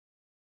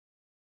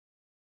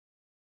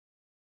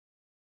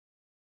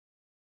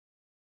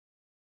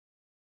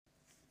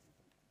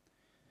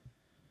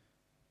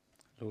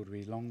Lord,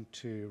 we long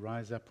to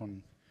rise up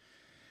on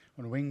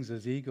wings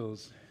as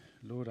eagles.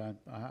 Lord,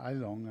 I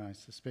long, I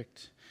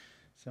suspect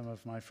some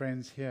of my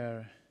friends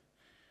here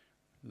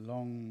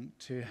long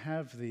to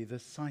have the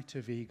sight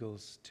of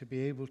eagles, to be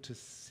able to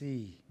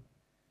see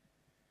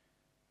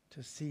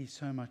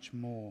so much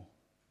more.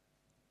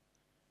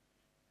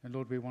 And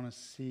Lord, we want to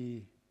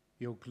see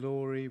your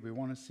glory. We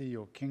want to see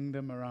your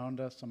kingdom around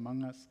us,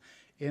 among us,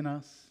 in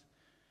us.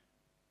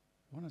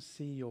 We want to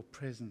see your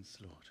presence,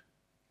 Lord.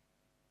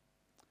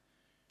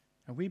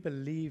 And we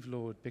believe,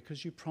 Lord,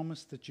 because you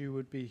promised that you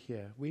would be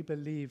here. We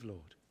believe,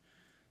 Lord.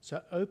 So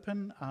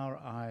open our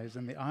eyes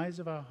and the eyes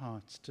of our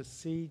hearts to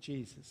see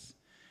Jesus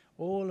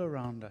all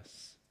around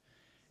us,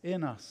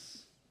 in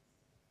us.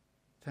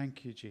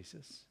 Thank you,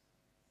 Jesus.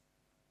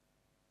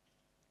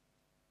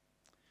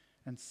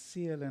 And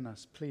seal in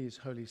us, please,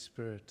 Holy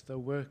Spirit, the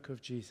work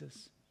of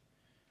Jesus,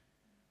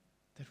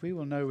 that we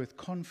will know with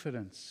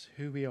confidence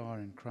who we are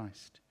in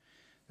Christ,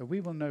 that we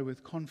will know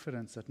with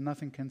confidence that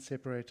nothing can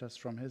separate us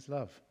from his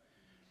love,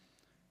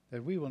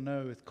 that we will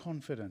know with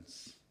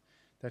confidence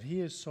that he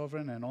is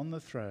sovereign and on the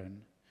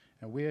throne,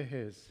 and we are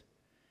his,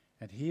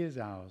 and he is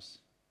ours,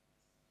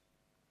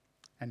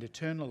 and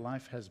eternal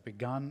life has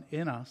begun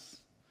in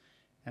us,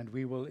 and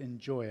we will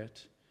enjoy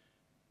it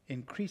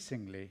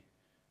increasingly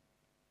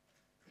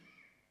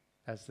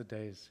as the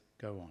days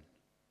go on.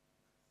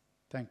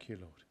 Thank you,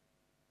 Lord.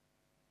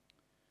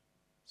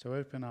 So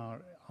open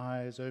our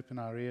eyes, open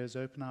our ears,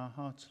 open our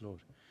hearts, Lord,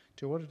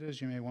 to what it is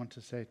you may want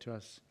to say to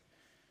us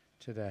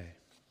today.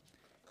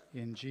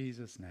 In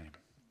Jesus' name.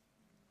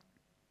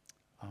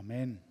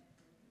 Amen.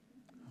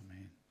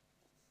 Amen.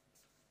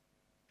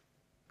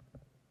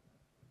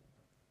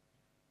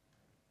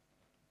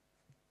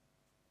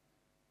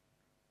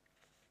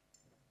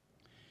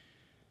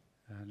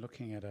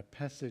 Looking at a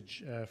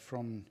passage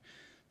from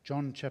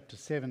John chapter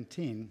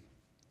 17.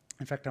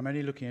 In fact, I'm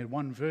only looking at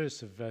one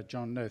verse of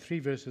three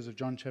verses of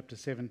John chapter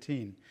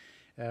 17.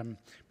 But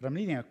I'm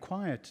leading a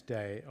quiet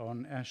day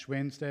on Ash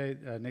Wednesday,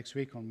 next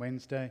week on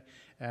Wednesday,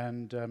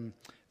 and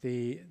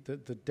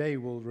the day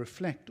will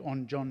reflect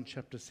on John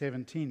chapter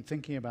 17,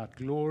 thinking about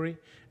glory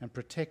and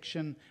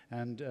protection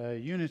and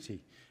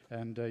unity.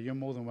 And you're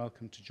more than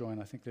welcome to join.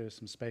 I think there are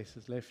some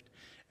spaces left.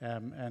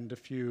 And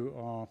if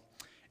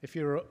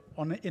you're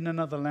in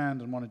another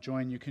land and want to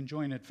join, you can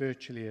join it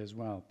virtually as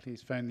well.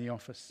 Please phone the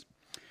office.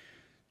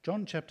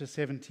 John chapter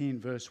 17,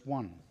 verse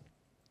 1.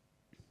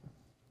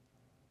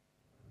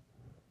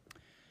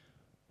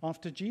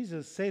 After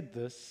Jesus said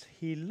this,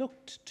 he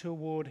looked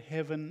toward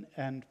heaven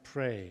and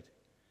prayed,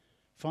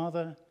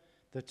 Father,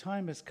 the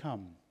time has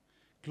come.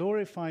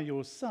 Glorify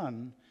your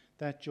Son,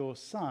 that your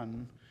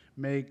Son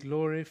may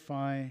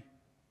glorify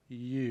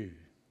you.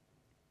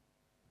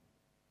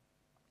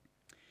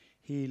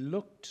 He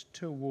looked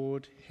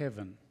toward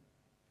heaven.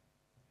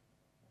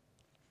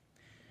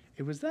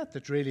 It was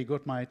that really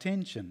got my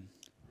attention.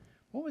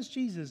 What was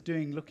Jesus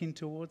doing looking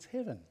towards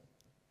heaven?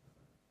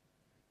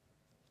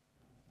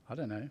 I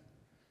don't know.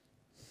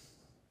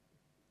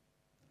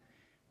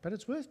 But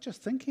it's worth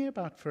just thinking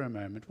about for a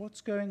moment.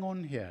 What's going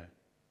on here?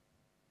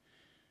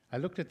 I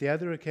looked at the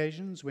other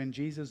occasions when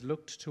Jesus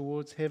looked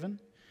towards heaven,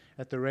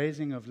 at the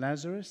raising of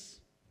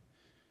Lazarus.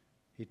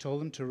 He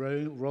told them to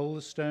roll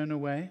the stone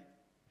away.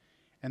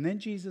 And then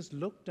Jesus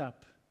looked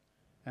up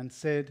and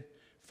said,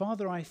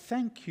 Father, I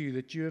thank you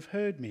that you have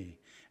heard me,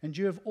 and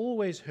you have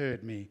always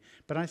heard me.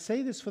 But I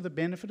say this for the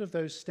benefit of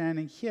those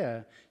standing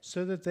here,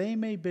 so that they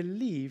may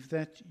believe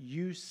that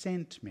you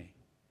sent me.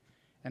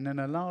 And in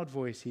a loud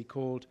voice he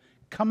called,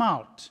 Come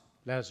out,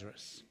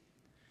 Lazarus.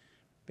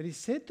 But he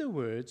said the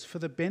words for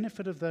the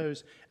benefit of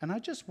those, and I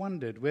just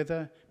wondered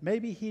whether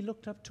maybe he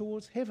looked up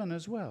towards heaven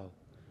as well,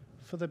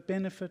 for the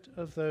benefit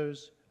of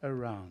those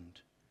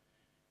around.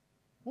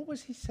 What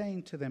was he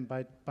saying to them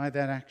by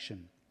that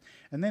action?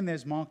 And then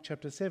there's Mark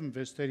chapter 7,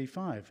 verse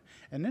 35.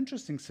 An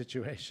interesting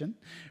situation,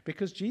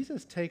 because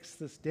Jesus takes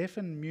this deaf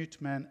and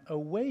mute man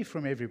away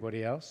from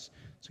everybody else.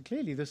 So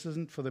clearly this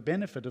isn't for the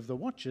benefit of the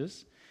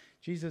watchers.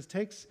 Jesus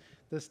takes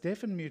this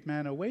deaf and mute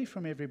man away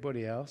from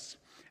everybody else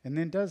and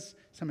then does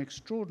some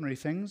extraordinary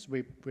things.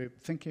 We're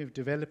thinking of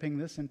developing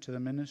this into the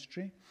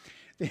ministry.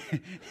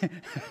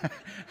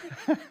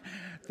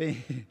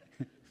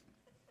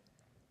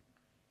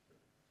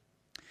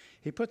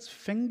 He puts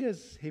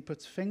fingers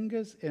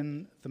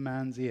in the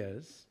man's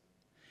ears,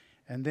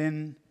 and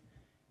then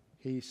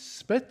he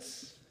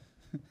spits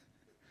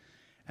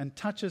and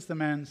touches the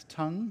man's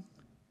tongue.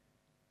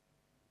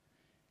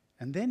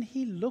 And then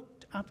he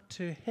looked up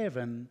to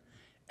heaven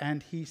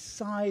and he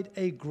sighed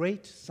a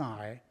great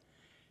sigh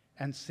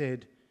and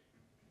said,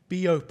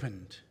 Be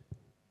opened.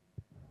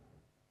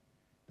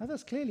 Now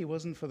this clearly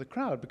wasn't for the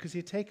crowd, because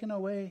he'd taken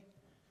away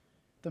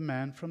the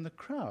man from the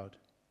crowd.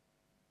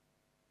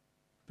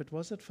 But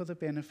was it for the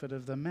benefit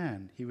of the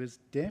man? He was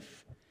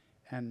deaf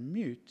and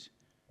mute,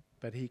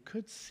 but he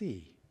could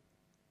see.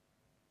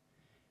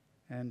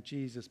 And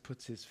Jesus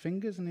puts his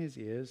fingers in his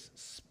ears,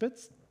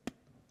 spits,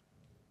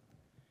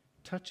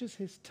 touches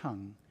his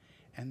tongue,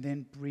 and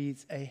then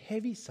breathes a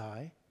heavy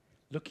sigh,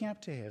 looking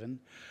up to heaven,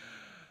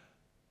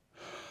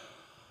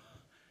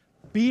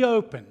 be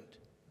opened.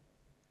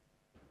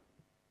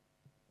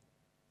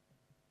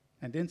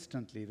 And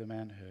instantly the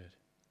man heard.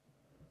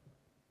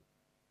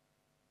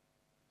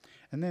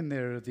 And then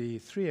there are the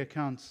three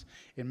accounts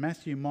in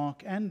Matthew,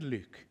 Mark, and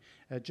Luke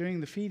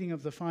during the feeding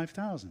of the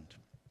 5,000.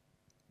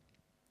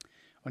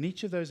 On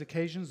each of those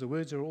occasions, the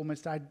words are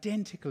almost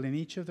identical in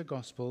each of the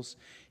Gospels.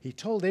 He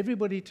told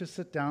everybody to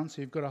sit down,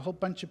 so you've got a whole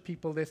bunch of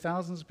people there,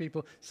 thousands of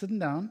people sitting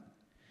down.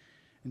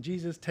 And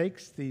Jesus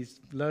takes these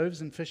loaves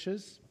and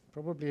fishes,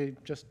 probably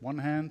just one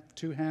hand,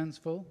 two hands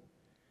full.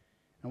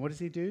 And what does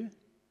he do?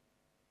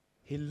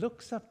 He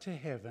looks up to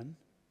heaven,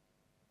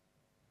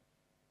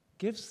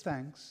 gives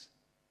thanks,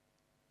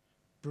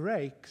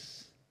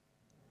 breaks,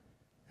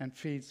 and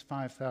feeds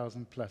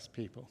 5,000 plus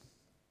people.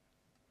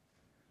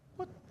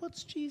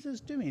 What's Jesus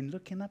doing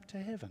looking up to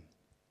heaven?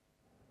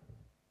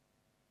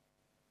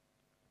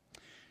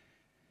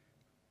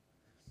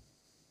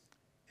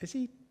 Is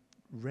he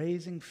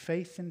raising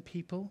faith in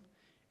people?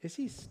 Is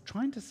he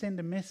trying to send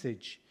a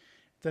message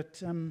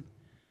that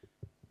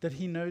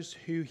he knows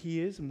who he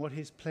is and what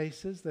his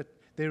place is, that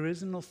there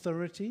is an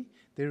authority,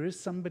 there is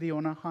somebody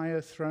on a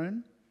higher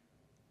throne?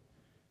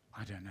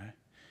 I don't know.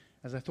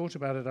 As I thought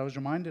about it, I was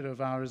reminded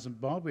of our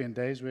Zimbabwean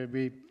days where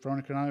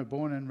Veronica and I were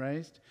born and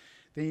raised.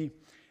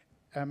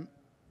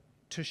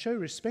 To show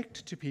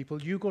respect to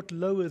people, you got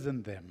lower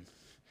than them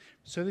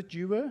so that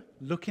you were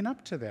looking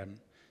up to them.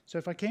 So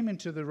if I came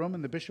into the room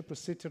and the bishop was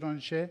seated on a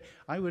chair,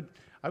 I would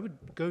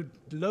go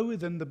lower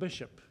than the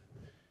bishop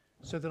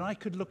so that I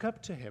could look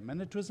up to him.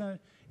 And it was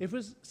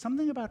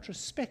something about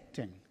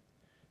respecting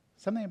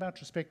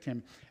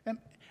him.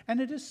 And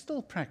it is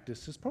still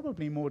practiced. It's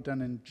probably more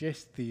done in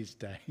jest these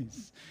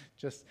days.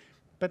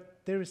 But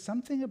there is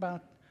something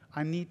about,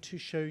 I need to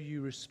show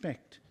you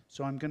respect,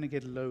 so I'm going to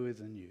get lower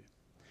than you.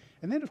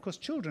 And then, of course,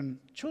 children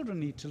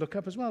need to look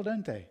up as well,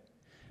 don't they?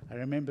 I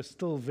remember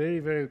still very,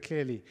 very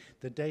clearly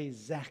the day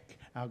Zach,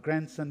 our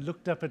grandson,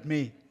 looked up at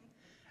me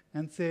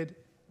and said,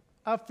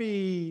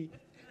 "Uppy."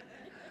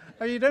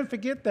 Oh, you don't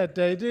forget that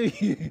day, do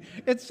you?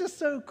 It's just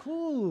so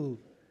cool.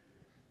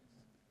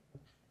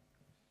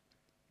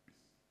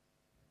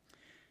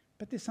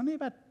 But there's something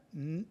about,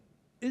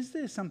 is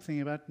there something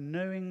about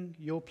knowing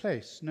your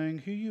place, knowing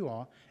who you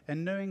are,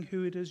 and knowing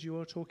who it is you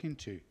are talking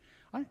to?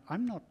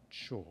 I'm not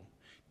sure.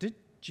 Did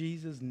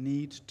Jesus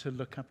need to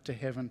look up to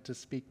heaven to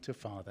speak to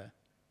Father?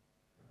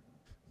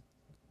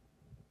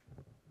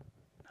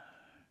 No.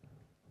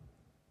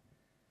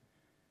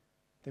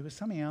 There was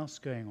something else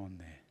going on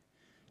there.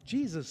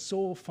 Jesus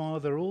saw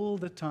Father all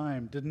the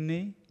time, didn't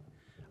he?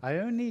 I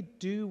only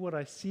do what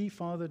I see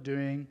Father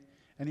doing,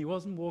 and he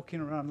wasn't walking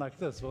around like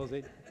this, was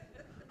he?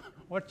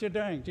 What you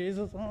doing,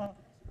 Jesus? Oh.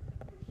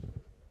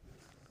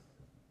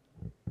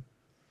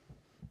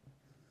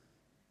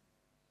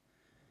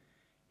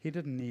 He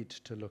didn't need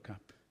to look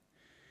up.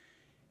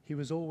 He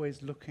was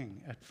always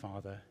looking at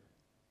Father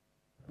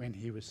when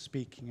he was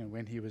speaking and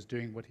when he was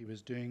doing what he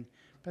was doing.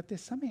 But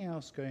there's something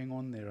else going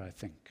on there, I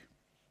think.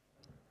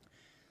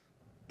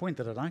 The point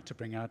that I'd like to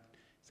bring out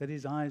is that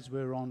his eyes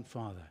were on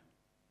Father.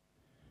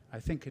 I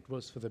think it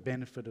was for the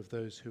benefit of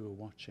those who were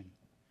watching,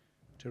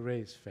 to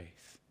raise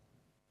faith.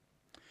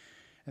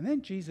 And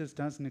then Jesus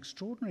does an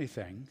extraordinary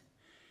thing.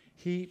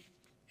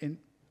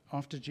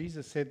 After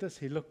Jesus said this,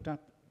 he looked up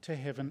to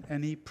heaven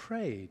and he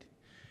prayed.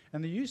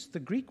 And the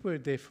Greek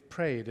word there for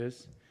prayed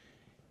is,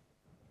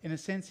 in a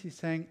sense, he's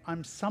saying,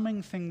 I'm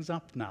summing things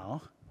up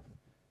now.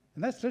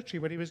 And that's literally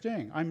what he was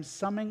doing. I'm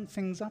summing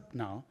things up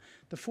now.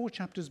 The 4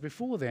 chapters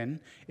before then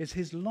is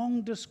his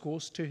long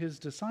discourse to his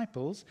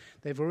disciples.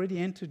 They've already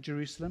entered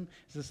Jerusalem.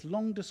 It's this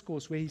long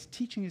discourse where he's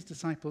teaching his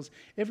disciples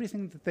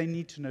everything that they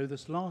need to know,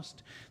 this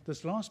last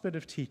bit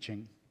of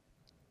teaching.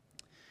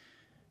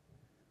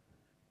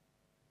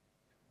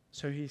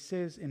 So he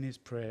says in his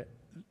prayer,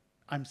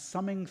 I'm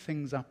summing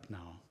things up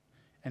now.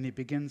 And he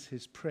begins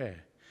his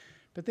prayer.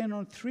 But then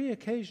on 3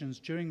 occasions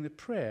during the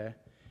prayer,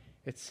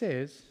 it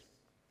says,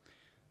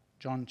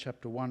 John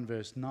chapter 1,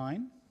 verse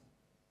 9,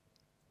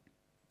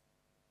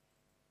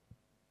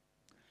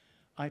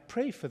 I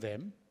pray for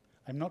them.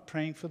 I'm not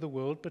praying for the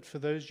world, but for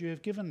those you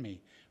have given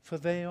me, for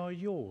they are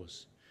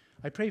yours.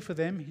 I pray for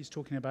them. He's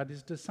talking about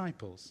his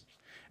disciples.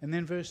 And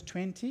then verse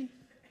 20,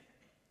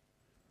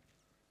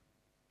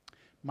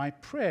 my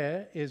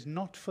prayer is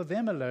not for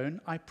them alone.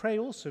 I pray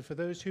also for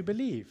those who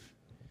believe.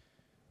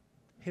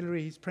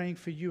 Hillary, he's praying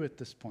for you at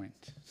this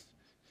point.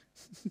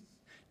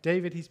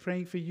 David, he's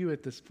praying for you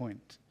at this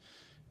point.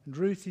 And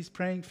Ruth, he's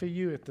praying for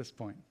you at this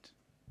point.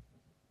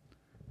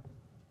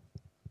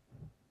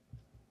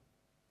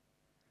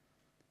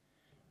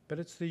 But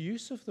it's the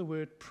use of the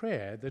word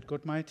prayer that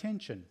got my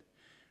attention.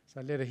 So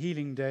I led a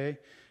healing day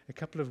a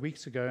couple of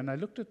weeks ago, and I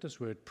looked at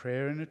this word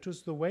prayer, and it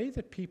was the way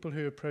that people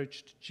who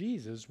approached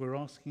Jesus were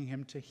asking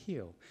him to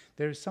heal.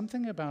 There is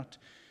something about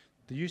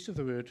the use of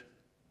the word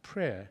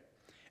prayer,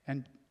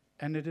 and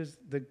it is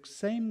the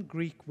same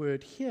Greek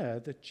word here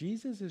that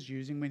Jesus is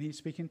using when he's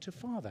speaking to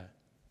Father.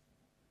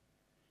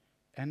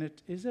 And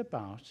it is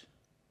about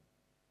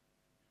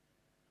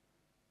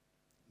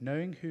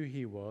knowing who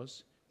he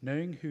was,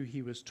 knowing who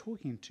he was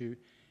talking to,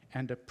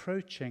 and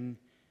approaching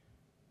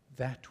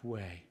that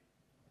way,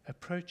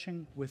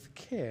 approaching with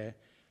care,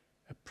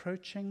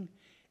 approaching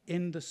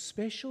in the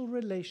special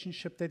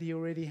relationship that he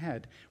already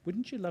had.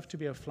 Wouldn't you love to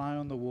be a fly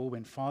on the wall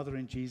when Father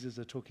and Jesus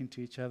are talking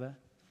to each other?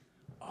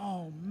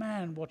 Oh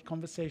man, what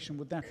conversation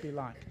would that be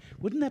like?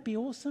 Wouldn't that be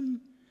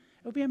awesome?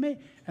 It would be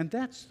amazing. And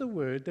that's the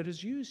word that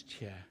is used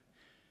here.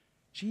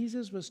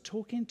 Jesus was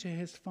talking to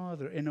his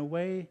Father in a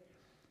way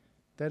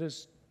that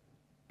is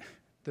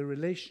the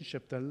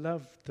relationship, the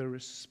love, the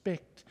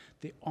respect,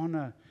 the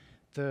honor,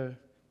 the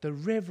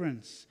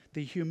reverence,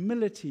 the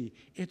humility.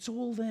 It's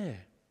all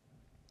there.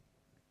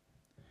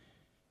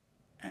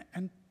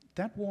 And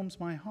that warms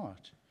my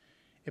heart.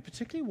 It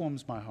particularly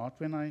warms my heart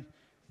when I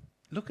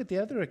look at the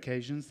other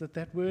occasions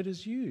that word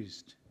is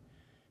used.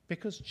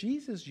 Because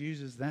Jesus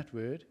uses that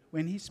word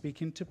when he's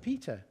speaking to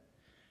Peter.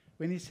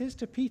 When he says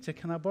to Peter,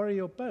 "Can I borrow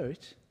your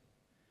boat?"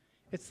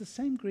 It's the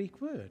same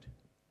Greek word.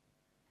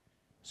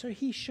 So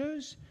he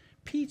shows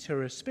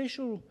Peter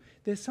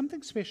there's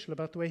something special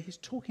about the way he's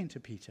talking to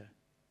Peter.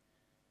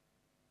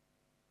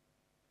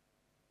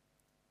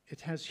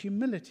 It has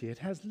humility, it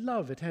has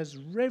love, it has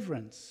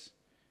reverence.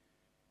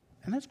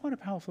 And that's quite a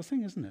powerful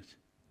thing, isn't it?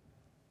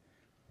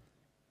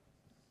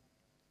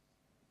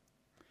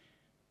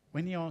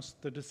 When he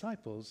asked the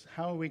disciples,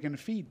 how are we going to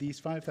feed these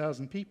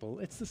 5,000 people?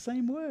 It's the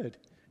same word.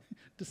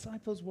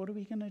 Disciples, what are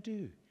we going to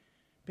do?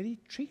 But he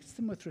treats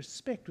them with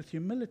respect, with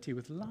humility,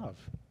 with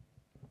love.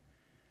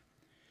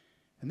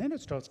 And then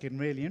it starts getting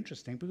really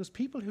interesting because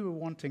people who were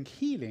wanting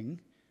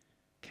healing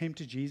came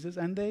to Jesus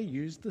and they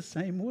used the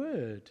same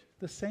word.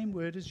 The same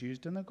word is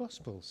used in the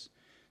Gospels.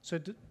 So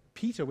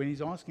Peter, when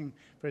he's asking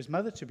for his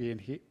mother to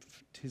be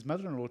his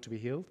mother-in-law to be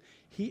healed,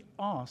 he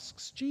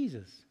asks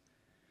Jesus.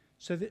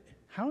 So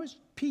how is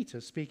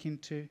Peter speaking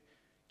to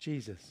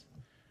Jesus?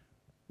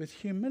 With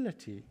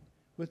humility,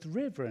 with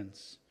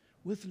reverence,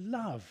 with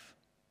love,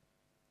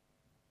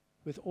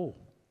 with awe.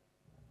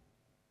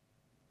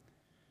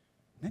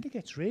 Then it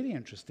gets really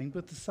interesting.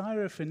 With the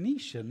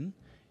Syrophoenician,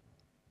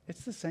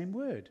 it's the same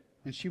word.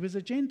 And she was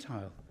a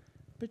Gentile.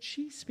 But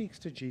she speaks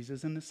to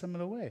Jesus in a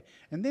similar way.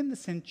 And then the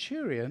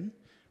centurion,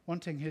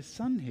 wanting his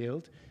son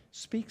healed,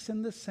 speaks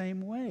in the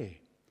same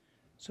way.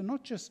 So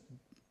not just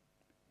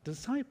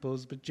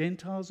disciples, but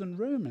Gentiles and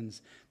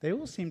Romans. They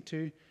all seem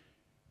to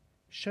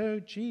show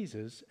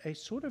Jesus a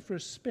sort of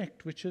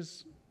respect which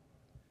is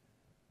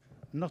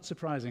not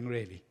surprising,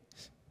 really,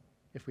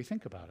 if we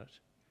think about it.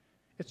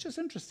 It's just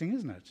interesting,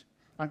 isn't it?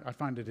 I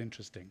find it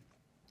interesting.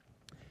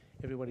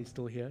 Everybody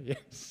still here?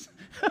 Yes.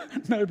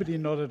 Nobody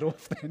nodded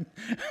off then.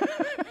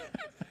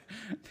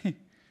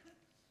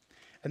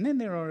 And then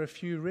there are a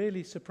few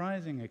really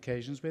surprising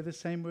occasions where the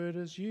same word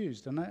is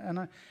used. And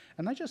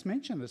I just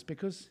mention this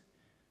because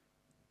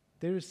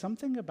there is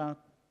something about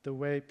the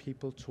way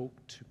people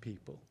talk to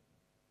people,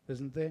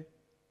 isn't there?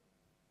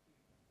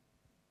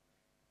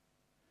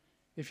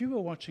 If you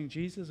were watching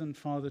Jesus and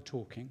Father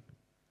talking,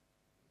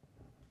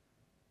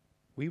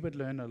 we would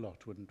learn a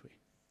lot, wouldn't we?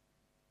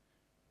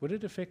 Would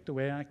it affect the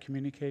way I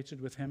communicated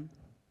with him?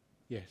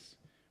 Yes.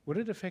 Would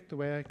it affect the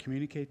way I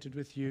communicated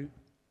with you?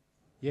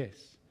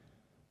 Yes.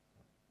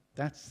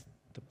 That's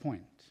the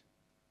point.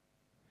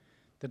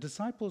 The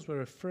disciples were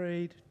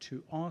afraid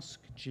to ask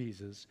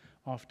Jesus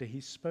after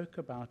he spoke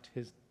about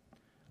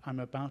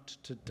I'm about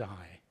to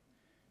die.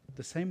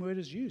 The same word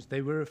is used.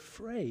 They were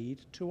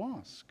afraid to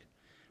ask.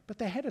 But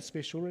they had a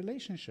special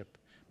relationship.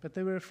 But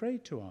they were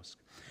afraid to ask.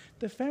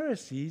 The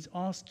Pharisees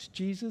asked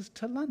Jesus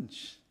to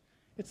lunch.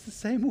 It's the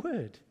same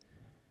word.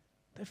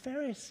 The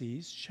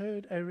Pharisees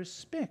showed a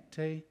respect,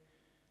 a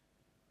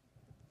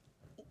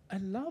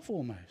love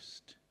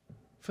almost,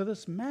 for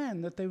this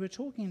man that they were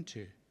talking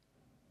to.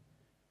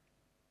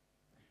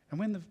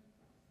 And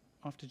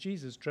after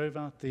Jesus drove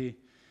out the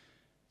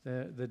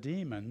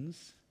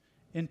demons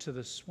into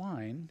the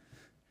swine,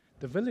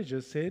 the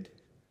villagers said,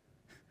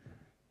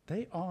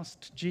 they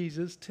asked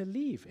Jesus to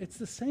leave. It's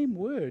the same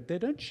word. They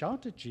don't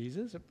shout at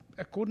Jesus,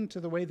 according to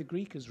the way the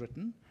Greek is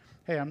written.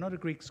 Hey, I'm not a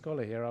Greek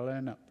scholar here, I'll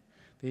own up.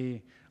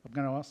 I'm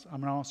going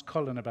to ask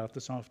Colin about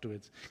this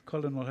afterwards.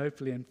 Colin will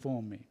hopefully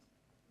inform me.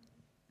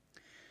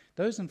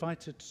 Those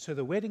invited to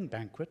the wedding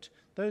banquet,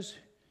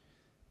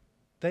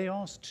 they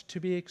asked to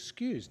be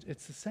excused.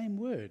 It's the same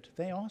word.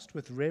 They asked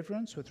with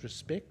reverence, with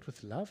respect,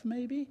 with love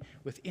maybe,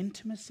 with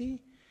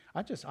intimacy.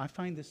 I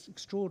find this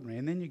extraordinary.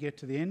 And then you get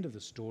to the end of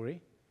the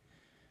story,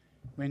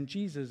 when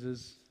Jesus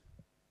is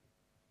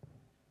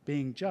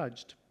being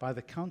judged by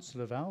the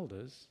council of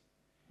elders,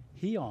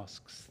 he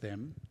asks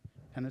them,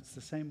 and it's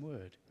the same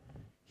word.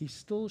 He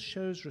still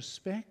shows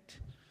respect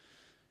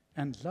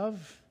and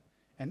love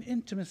and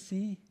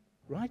intimacy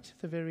right to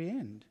the very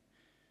end.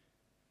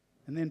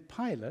 And then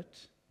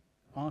Pilate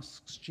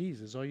asks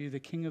Jesus, are you the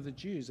king of the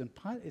Jews? And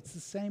Pilate, it's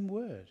the same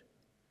word.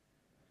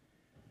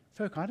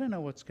 Folk, I don't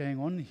know what's going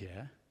on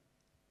here.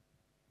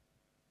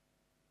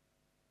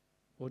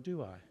 Or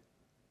do I?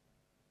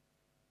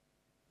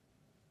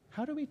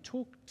 How do we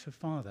talk to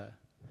Father?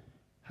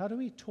 How do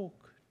we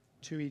talk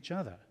to each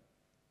other?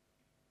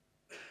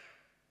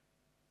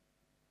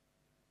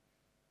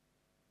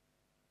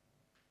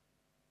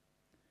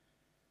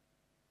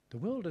 The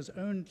world is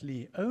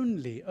only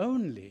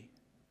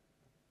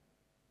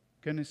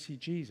going to see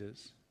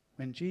Jesus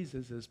when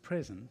Jesus is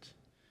present,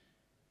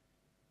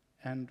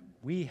 and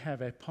we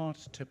have a part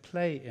to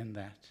play in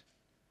that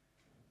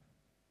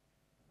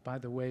by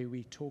the way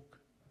we talk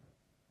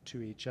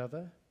to each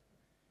other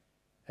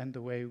and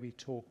the way we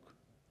talk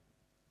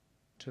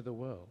to the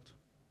world.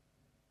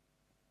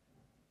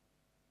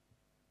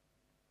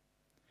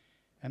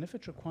 And if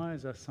it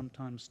requires us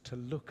sometimes to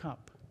look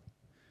up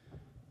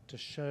to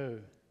show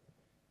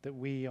that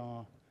we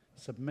are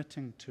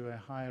submitting to a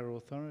higher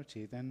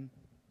authority, then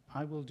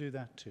I will do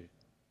that too.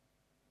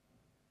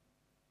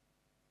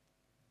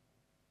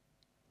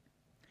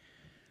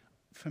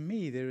 For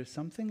me, there is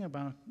something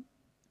about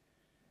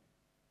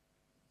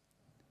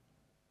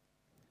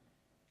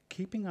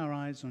keeping our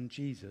eyes on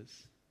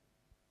Jesus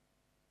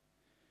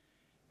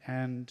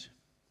and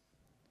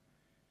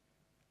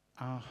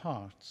our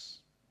hearts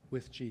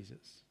with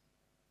Jesus.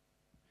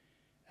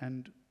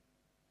 And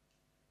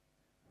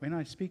when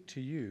I speak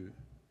to you,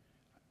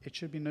 it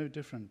should be no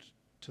different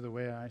to the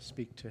way I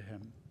speak to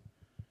him,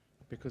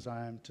 because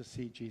I am to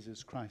see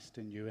Jesus Christ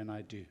in you, and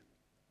I do.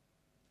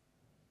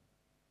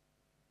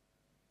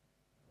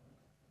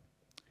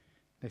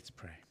 Let's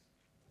pray.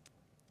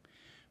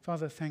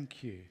 Father,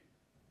 thank you.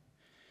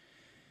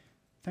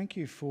 Thank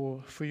you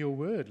for your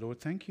word, Lord.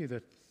 Thank you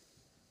that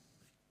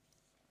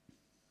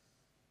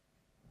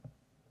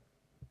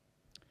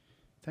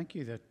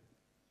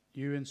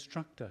you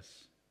instruct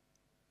us.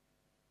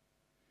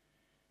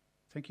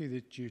 Thank you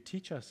that you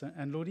teach us.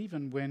 And Lord,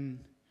 even when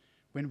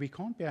we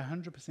can't be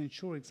 100%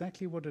 sure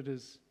exactly what it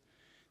is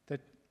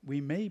that we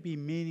may be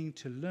meaning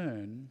to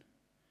learn,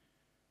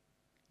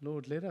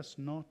 Lord, let us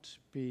not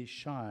be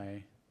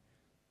shy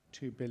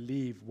to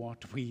believe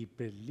what we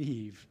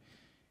believe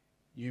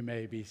you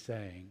may be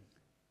saying.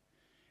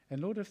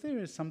 And Lord, if there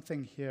is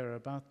something here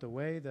about the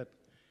way that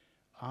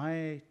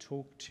I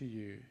talk to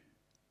you,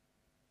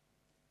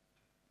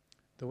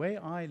 the way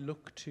I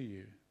look to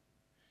you,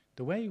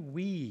 the way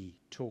we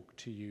talk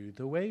to you,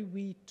 the way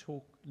we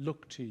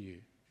look to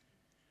you,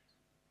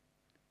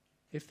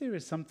 if there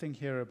is something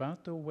here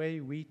about the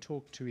way we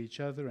talk to each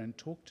other and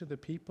talk to the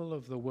people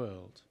of the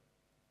world,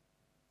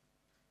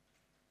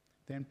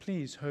 then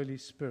please, Holy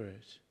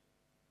Spirit,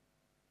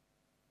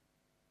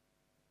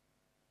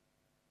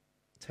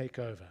 take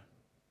over.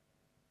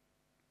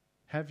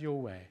 Have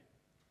your way.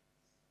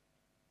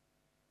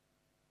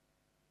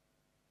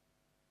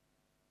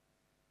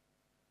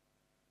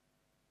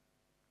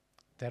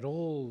 That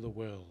all the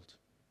world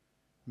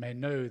may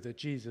know that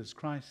Jesus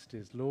Christ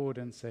is Lord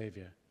and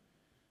Savior.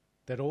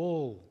 That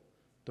all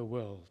the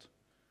world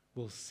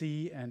will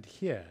see and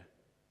hear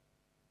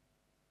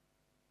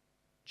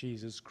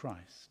Jesus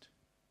Christ.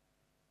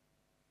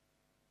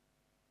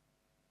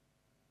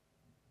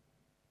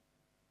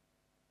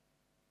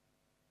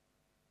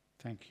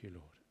 Thank you,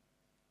 Lord.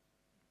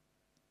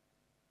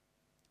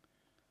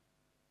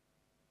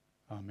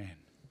 Amen.